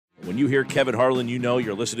you hear Kevin Harlan, you know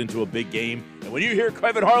you're listening to a big game. And when you hear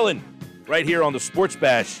Kevin Harlan right here on the Sports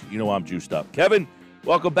Bash, you know I'm juiced up. Kevin,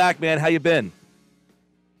 welcome back, man. How you been?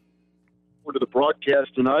 To the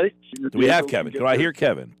broadcast tonight. Do we have Kevin? Can I hear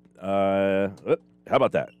Kevin? How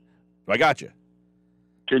about that? I got you.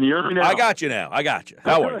 Can you hear me now? I got you now. I got you.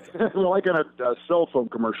 How are you? Like on a cell phone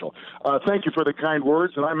commercial. Thank you for the kind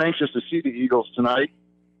words, and I'm anxious to see the Eagles tonight,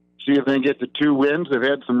 see if they can get the 2 wins. They've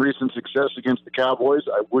had some recent success against the Cowboys.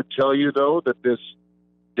 I would tell you, though, that this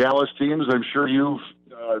Dallas team, as I'm sure you've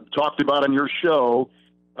talked about on your show,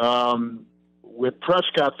 with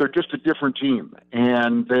Prescott, they're just a different team,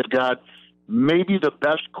 and they've got maybe the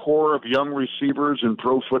best core of young receivers in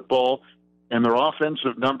pro football, and their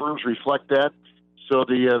offensive numbers reflect that. So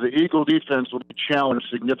the Eagle defense will be challenged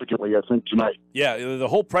significantly, I think, tonight. Yeah, the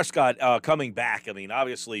whole Prescott coming back, I mean,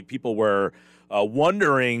 obviously people were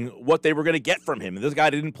wondering what they were going to get from him. This guy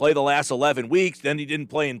didn't play the last 11 weeks, then he didn't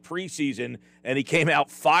play in preseason, and he came out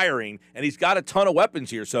firing, and he's got a ton of weapons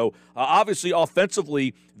here. So obviously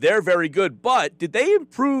offensively, they're very good. But did they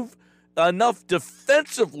improve enough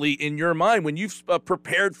defensively in your mind when you've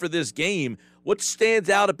prepared for this game? What stands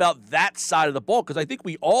out about that side of the ball? Because I think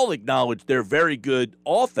we all acknowledge they're very good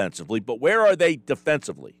offensively, but where are they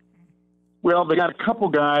defensively? Well, they got a couple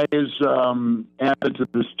guys added to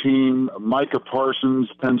this team. Micah Parsons,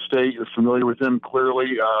 Penn State, you're familiar with him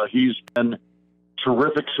clearly. He's been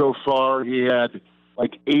terrific so far. He had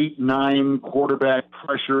like 8, 9 quarterback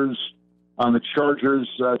pressures on the Chargers,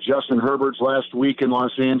 Justin Herbert's last week in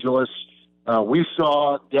Los Angeles. We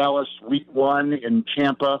saw Dallas week 1 in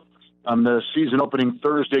Tampa on the season opening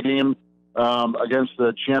Thursday game against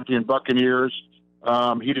the champion Buccaneers.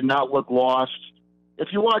 He did not look lost. If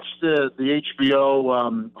you watch the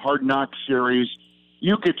HBO Hard Knocks series,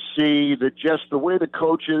 you could see that just the way the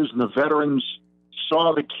coaches and the veterans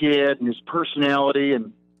saw the kid and his personality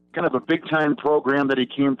and kind of a big-time program that he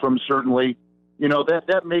came from, certainly, you know,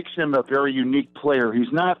 that makes him a very unique player.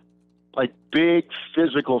 He's not like big,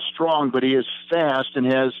 physical, strong, but he is fast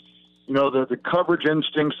and has, you know, the coverage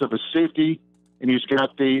instincts of a safety, and he's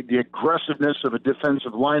got the aggressiveness of a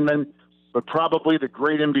defensive lineman, but probably the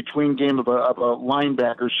great in-between game of a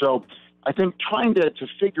linebacker. So I think trying to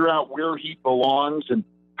figure out where he belongs and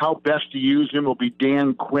how best to use him will be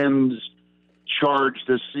Dan Quinn's charge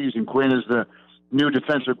this season. Quinn is the new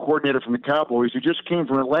defensive coordinator from the Cowboys. He just came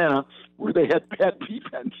from Atlanta where they had bad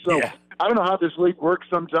defense. So yeah. I don't know how this league works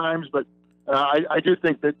sometimes, but I do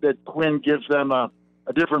think that Quinn gives them a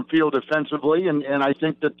different feel defensively, and I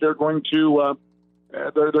think that they're going to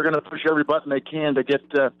they're going to push every button they can to get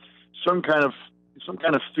some kind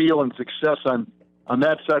of feel and success on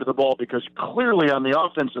that side of the ball, because clearly on the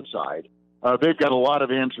offensive side, they've got a lot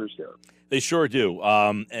of answers there. They sure do.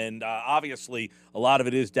 And obviously, a lot of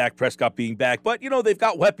it is Dak Prescott being back. But, you know, they've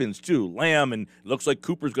got weapons, too. Lamb, and it looks like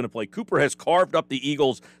Cooper's going to play. Cooper has carved up the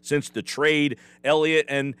Eagles since the trade. Elliott,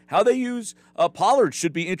 and how they use Pollard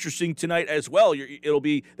should be interesting tonight as well. It'll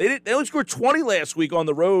be they only scored 20 last week on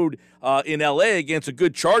the road in L.A. against a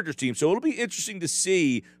good Chargers team. So it'll be interesting to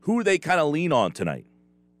see who they kind of lean on tonight.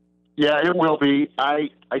 Yeah, it will be. I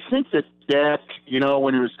think that Dak, you know,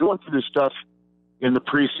 when he was going through this stuff in the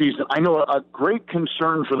preseason, I know a great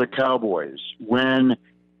concern for the Cowboys when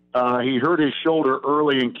he hurt his shoulder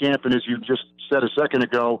early in camp, and as you just said a second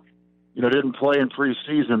ago, you know, didn't play in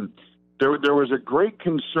preseason. There was a great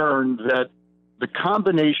concern that the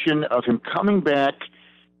combination of him coming back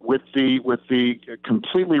with the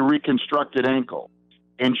completely reconstructed ankle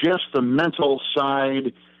and just the mental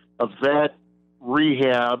side of that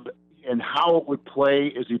rehab and how it would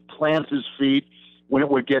play as he plants his feet, when it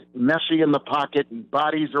would get messy in the pocket and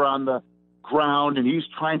bodies are on the ground and he's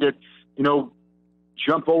trying to, you know,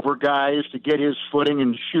 jump over guys to get his footing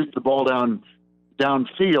and shoot the ball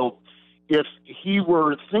downfield. If he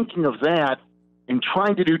were thinking of that and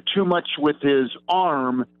trying to do too much with his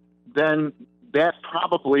arm, then that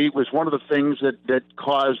probably was one of the things that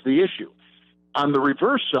caused the issue. On the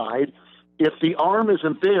reverse side, if the arm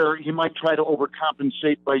isn't there, he might try to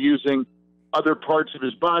overcompensate by using other parts of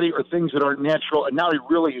his body or things that aren't natural, and now he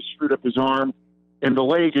really has screwed up his arm, and the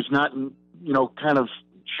leg is not, you know, kind of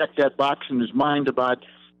checked that box in his mind about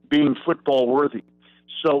being football worthy.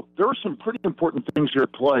 So there are some pretty important things here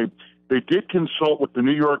at play. They did consult with the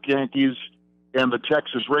New York Yankees and the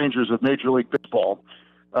Texas Rangers of Major League Baseball,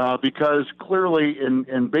 because clearly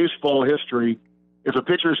in baseball history, if a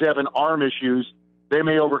pitcher's having arm issues, they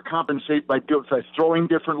may overcompensate by throwing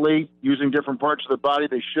differently, using different parts of the body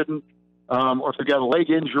they shouldn't. Or if they've got a leg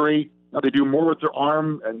injury, they do more with their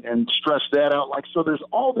arm and stress that out. Like, so there's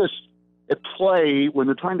all this at play when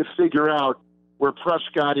they're trying to figure out where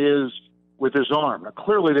Prescott is with his arm. Now,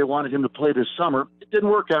 clearly they wanted him to play this summer. It didn't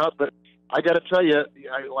work out, but I got to tell you,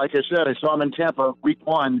 like I said, I saw him in Tampa week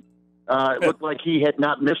 1. It looked like he had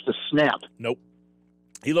not missed a snap. Nope.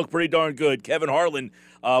 He looked pretty darn good. Kevin Harlan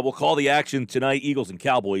will call the action tonight, Eagles and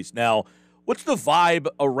Cowboys. Now, what's the vibe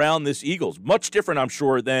around this Eagles? Much different, I'm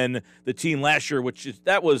sure, than the team last year,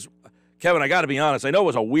 Kevin, I got to be honest, I know it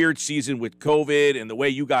was a weird season with COVID and the way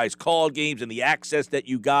you guys called games and the access that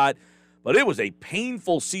you got, but it was a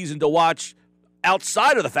painful season to watch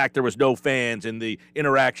outside of the fact there was no fans and the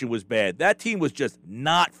interaction was bad. That team was just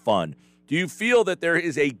not fun. Do you feel that there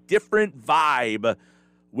is a different vibe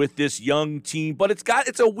with this young team? But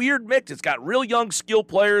it's a weird mix. It's got real young skill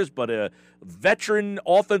players, but a veteran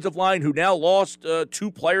offensive line who now lost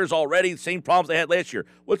 2 players already, the same problems they had last year.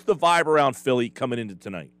 What's the vibe around Philly coming into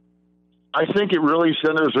tonight? I think it really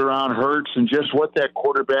centers around Hurts and just what that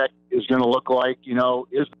quarterback is going to look like. You know,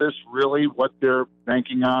 is this really what they're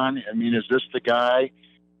banking on? I mean, is this the guy?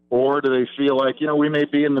 Or do they feel like, we may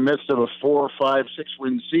be in the midst of a 4, 5,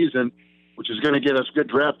 6-win season, which is going to get us good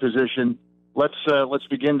draft position. Let's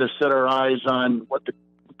begin to set our eyes on what the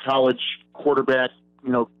college quarterback,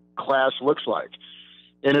 class looks like.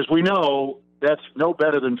 And as we know, that's no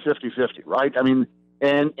better than 50-50, right? I mean,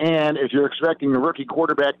 and if you're expecting a rookie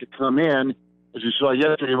quarterback to come in, as you saw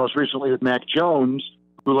yesterday, most recently with Mac Jones,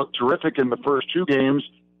 who looked terrific in the first 2 games,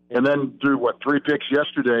 and then threw 3 picks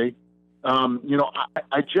yesterday.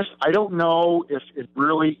 I don't know if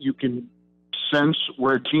really you can sense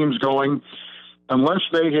where a team's going unless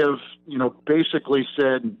they have, basically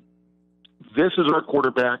said, this is our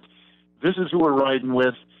quarterback, this is who we're riding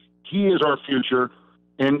with, he is our future.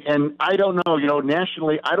 And I don't know,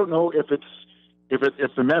 nationally, I don't know if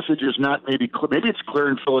the message is not maybe it's clear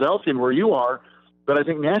in Philadelphia and where you are, but I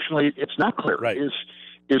think nationally it's not clear. Right.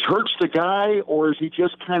 Is Hurts the guy, or is he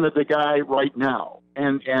just kind of the guy right now?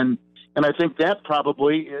 And I think that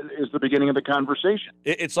probably is the beginning of the conversation.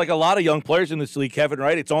 It's like a lot of young players in this league, Kevin,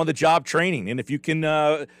 right? It's on-the-job training. And if you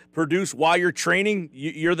can produce while you're training,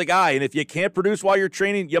 you're the guy. And if you can't produce while you're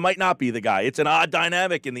training, you might not be the guy. It's an odd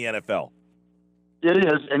dynamic in the NFL. It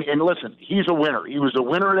is. And listen, he's a winner. He was a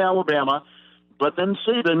winner at Alabama, but then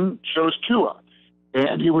Saban chose Tua.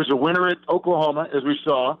 And he was a winner at Oklahoma, as we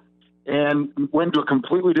saw, and went to a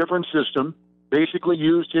completely different system. Basically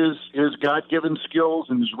used his God-given skills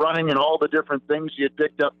and his running and all the different things he had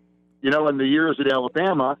picked up, in the years at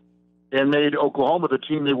Alabama, and made Oklahoma the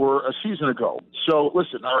team they were a season ago. So,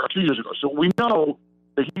 listen, or 2 years ago. So we know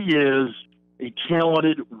that he is a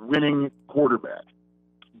talented, winning quarterback.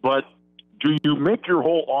 But do you make your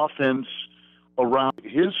whole offense around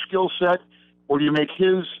his skill set, or do you make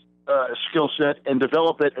his skill set and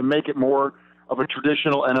develop it and make it more of a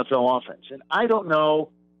traditional NFL offense? And I don't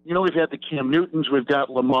know. We've had the Cam Newtons, we've got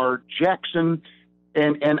Lamar Jackson,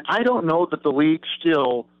 and I don't know that the league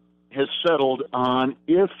still has settled on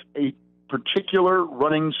if a particular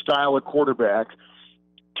running style of quarterback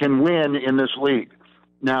can win in this league.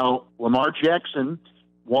 Now, Lamar Jackson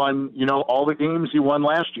won, all the games he won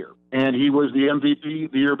last year, and he was the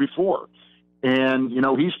MVP the year before. And,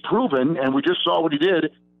 he's proven, and we just saw what he did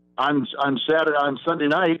on Sunday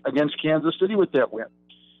night against Kansas City with that win.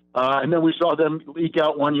 And then we saw them leak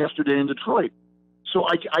out one yesterday in Detroit. So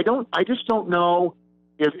I just don't know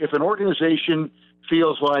if an organization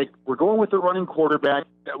feels like we're going with the running quarterback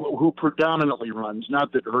who predominantly runs,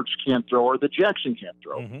 not that Hurts can't throw or that Jackson can't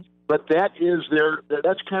throw, but that's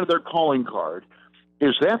kind of their calling card.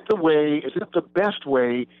 Is that the best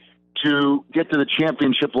way to get to the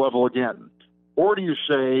championship level again? Or do you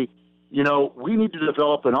say, we need to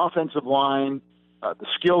develop an offensive line, the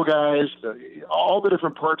skill guys, all the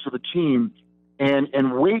different parts of the team,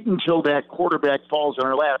 and wait until that quarterback falls in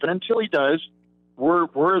our lap. And until he does,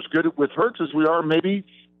 we're as good with Hurts as we are maybe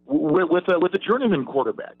with a journeyman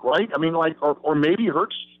quarterback, right? I mean, or maybe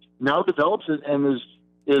Hurts now develops and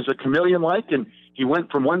is a chameleon-like, and he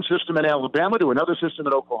went from one system in Alabama to another system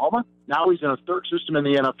in Oklahoma. Now he's in a third system in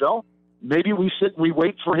the NFL. Maybe we sit and we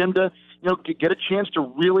wait for him to, get a chance to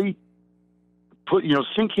really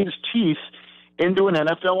sink his teeth into an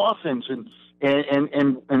NFL offense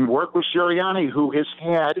and work with Sirianni, who has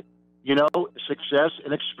had, success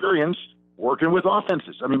and experience working with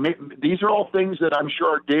offenses. I mean, these are all things that I'm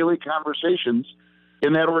sure are daily conversations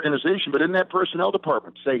in that organization, but in that personnel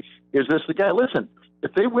department, say, is this the guy? Listen,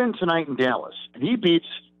 if they win tonight in Dallas and he beats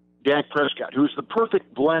Dak Prescott, who's the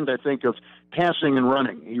perfect blend, I think, of passing and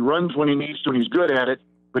running. He runs when he needs to and he's good at it,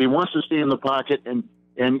 but he wants to stay in the pocket and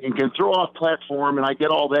can throw off platform, and I get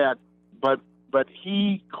all that, but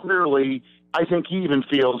he clearly, I think he even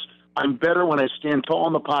feels, I'm better when I stand tall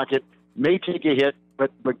in the pocket, may take a hit,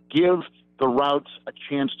 but give the routes a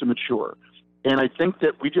chance to mature. And I think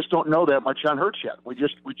that we just don't know that much on Hurts yet. We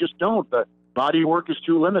just don't. The body work is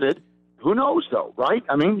too limited. Who knows, though, right?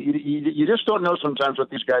 I mean, you just don't know sometimes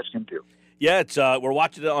what these guys can do. Yeah, it's we're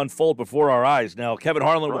watching it unfold before our eyes. Now, Kevin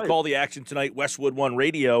Harlan will Right. call the action tonight, Westwood One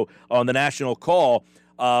Radio on the national call.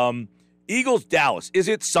 Eagles, Dallas, is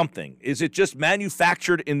it something? Is it just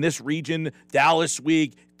manufactured in this region? Dallas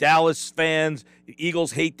week, Dallas fans,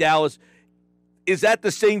 Eagles hate Dallas. Is that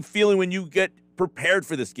the same feeling when you get prepared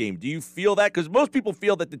for this game? Do you feel that? Because most people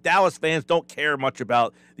feel that the Dallas fans don't care much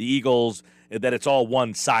about the Eagles, and that it's all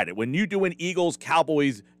one-sided. When you do an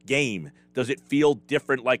Eagles-Cowboys game, does it feel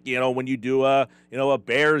different, like, when you do a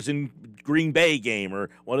Bears and Green Bay game or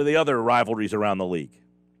one of the other rivalries around the league?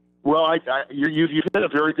 Well, you've hit a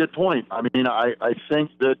very good point. I mean, I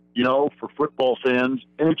think that, for football fans,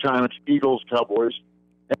 anytime it's Eagles, Cowboys,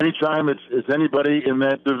 anytime it's anybody in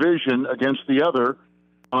that division against the other,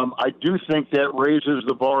 I do think that raises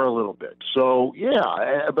the bar a little bit. So,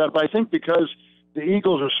 yeah, but I think because the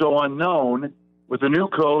Eagles are so unknown with a new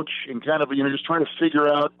coach and kind of, just trying to figure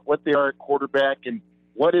out what they are at quarterback and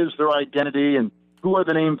what is their identity and who are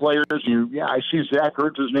the name players. I see Zach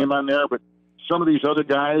Ertz's name on there, but some of these other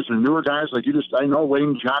guys are newer guys. Like I know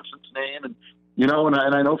Lane Johnson's name and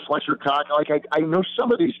I know Fletcher Cox. Like I know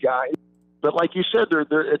some of these guys, but like you said,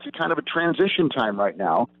 it's a kind of a transition time right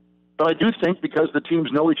now. But I do think because the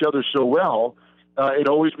teams know each other so well, it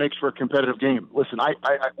always makes for a competitive game. Listen, I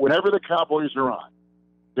whenever the Cowboys are on,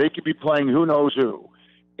 they could be playing who knows who,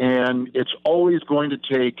 and it's always going to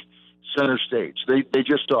take center stage. They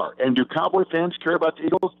just are. And do Cowboy fans care about the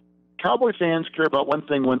Eagles? Cowboy fans care about one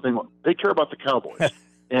thing. They care about the Cowboys.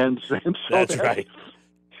 and so that's right.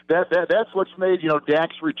 That's what's made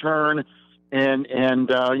Dak's return and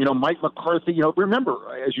Mike McCarthy. Remember,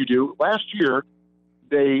 as you do, last year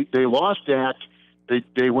they lost Dak.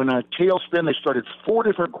 They went on a tailspin. They started 4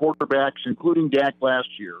 different quarterbacks, including Dak last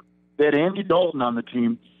year. They had Andy Dalton on the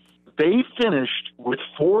team. They finished with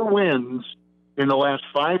 4 wins in the last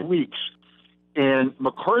 5 weeks. And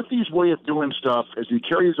McCarthy's way of doing stuff as he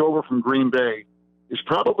carries over from Green Bay is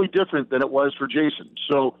probably different than it was for Jason.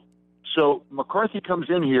 So McCarthy comes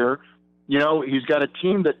in here. He's got a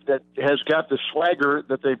team that has got the swagger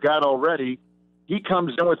that they've got already. He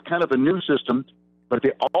comes in with kind of a new system. But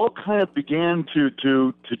they all kind of began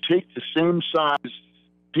to take the same size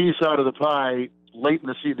piece out of the pie late in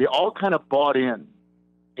the season. They all kind of bought in.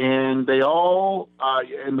 And they all,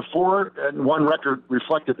 in the 4-1 record,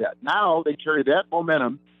 reflected that. Now they carry that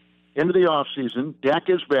momentum into the offseason. Dak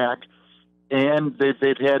is back, and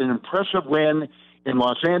they've had an impressive win in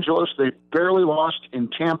Los Angeles. They barely lost in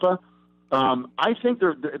Tampa. I think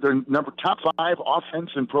they're top 5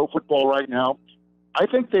 offense in pro football right now. I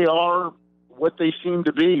think they are what they seem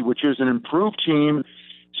to be, which is an improved team,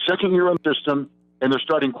 second year in the system, and their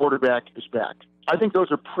starting quarterback is back. I think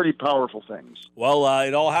those are pretty powerful things. Well,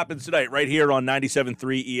 it all happens tonight right here on 97.3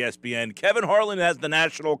 ESPN. Kevin Harlan has the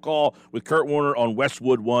national call with Kurt Warner on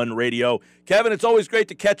Westwood One Radio. Kevin, it's always great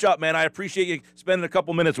to catch up, man. I appreciate you spending a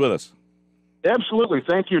couple minutes with us. Absolutely.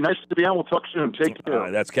 Thank you. Nice to be on. We'll talk soon. Take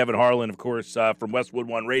care. That's Kevin Harlan, of course, from Westwood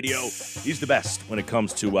One Radio. He's the best when it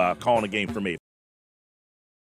comes to calling a game for me.